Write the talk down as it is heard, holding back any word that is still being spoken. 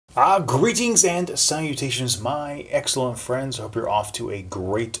Greetings and salutations, my excellent friends. I hope you're off to a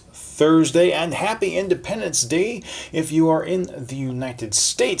great Thursday and happy Independence Day if you are in the United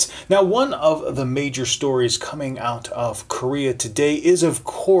States. Now, one of the major stories coming out of Korea today is, of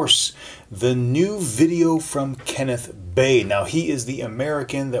course, the new video from Kenneth Bae. Now, he is the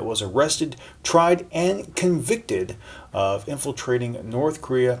American that was arrested, tried, and convicted of infiltrating North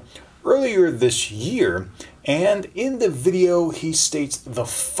Korea earlier this year. And in the video, he states the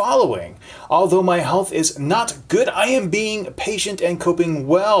following: "Although my health is not good, I am being patient and coping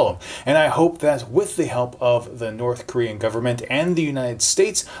well. And I hope that with the help of the North Korean government and the United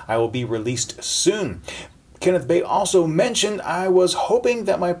States, I will be released soon." Kenneth Bae also mentioned, "I was hoping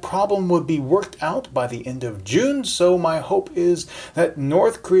that my problem would be worked out by the end of June, so my hope is that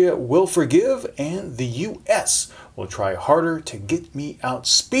North Korea will forgive and the U.S. will try harder to get me out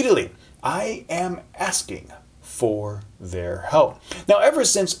speedily. I am asking for their help." Now, ever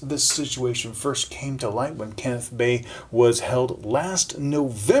since this situation first came to light when Kenneth Bae was held last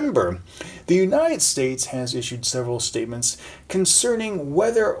November, the United States has issued several statements concerning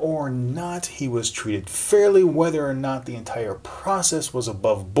whether or not he was treated fairly, whether or not the entire process was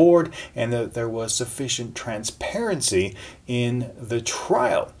above board, and that there was sufficient transparency in the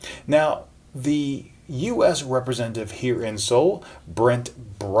trial. Now, the U.S. representative here in Seoul,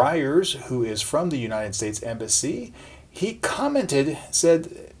 Brent Briers, who is from the United States Embassy, he commented,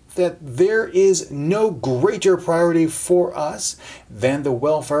 said that there is no greater priority for us than the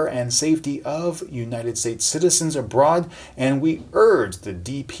welfare and safety of United States citizens abroad, and we urge the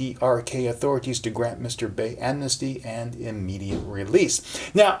DPRK authorities to grant Mr. Bae amnesty and immediate release.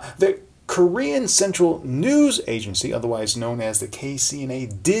 Now, the Korean Central News Agency, otherwise known as the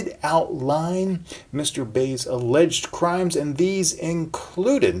KCNA, did outline Mr. Bae's alleged crimes, and these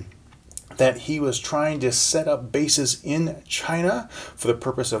included that he was trying to set up bases in China for the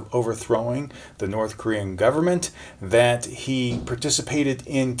purpose of overthrowing the North Korean government, that he participated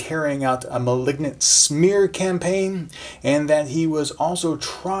in carrying out a malignant smear campaign, and that he was also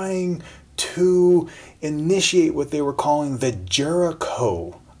trying to initiate what they were calling the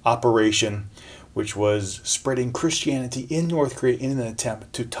Jericho operation, which was spreading Christianity in North Korea in an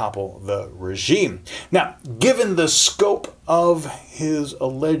attempt to topple the regime. Now, given the scope of his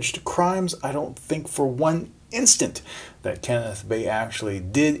alleged crimes, I don't think for one instant that Kenneth Bae actually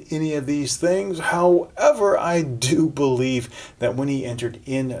did any of these things. However, I do believe that when he entered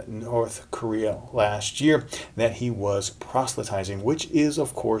in North Korea last year, that he was proselytizing, which is,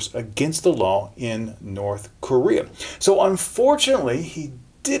 of course, against the law in North Korea. So, unfortunately, he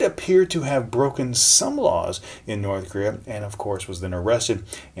did appear to have broken some laws in North Korea, and of course was then arrested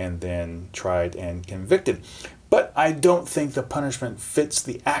and then tried and convicted. But I don't think the punishment fits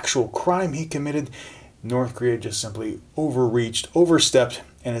the actual crime he committed. North Korea just simply overreached, overstepped,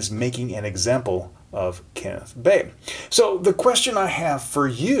 and is making an example of Kenneth Bae. So the question I have for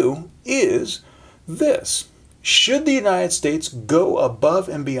you is this: should the United States go above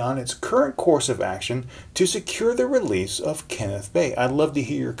and beyond its current course of action to secure the release of Kenneth Bae? I'd love to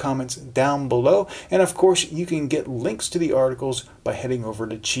hear your comments down below. And of course, you can get links to the articles by heading over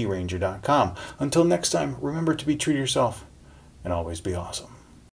to chiranger.com. Until next time, remember to be true to yourself and always be awesome.